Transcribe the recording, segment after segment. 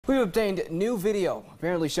We've obtained new video,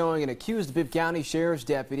 apparently showing an accused Bibb County Sheriff's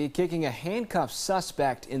deputy kicking a handcuffed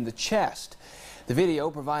suspect in the chest. The video,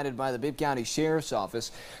 provided by the Bibb County Sheriff's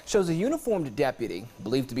Office, shows a uniformed deputy,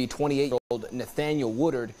 believed to be 28-year-old Nathaniel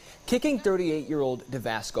Woodard, kicking 38-year-old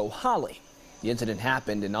DeVasco Holly. The incident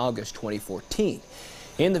happened in August 2014.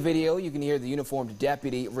 In the video, you can hear the uniformed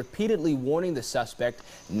deputy repeatedly warning the suspect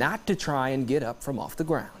not to try and get up from off the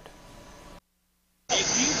ground.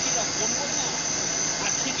 If you get up one more time,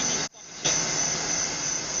 I'm kicking you in the fucking chest.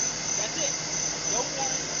 That's it. No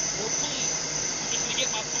warning, no plea. You're just gonna get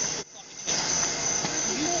my foot in your fucking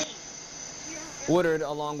chest. Woodard,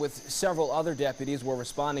 along with several other deputies, were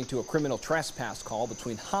responding to a criminal trespass call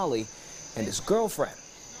between Holly and his girlfriend.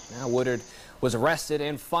 Now, Woodard was arrested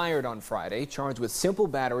and fired on Friday, charged with simple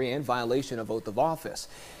battery and violation of oath of office.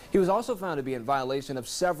 He was also found to be in violation of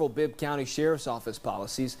several Bibb County Sheriff's Office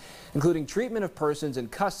policies, including treatment of persons in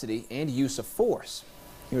custody and use of force.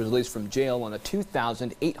 He was released from jail on a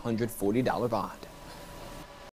 $2,840 bond.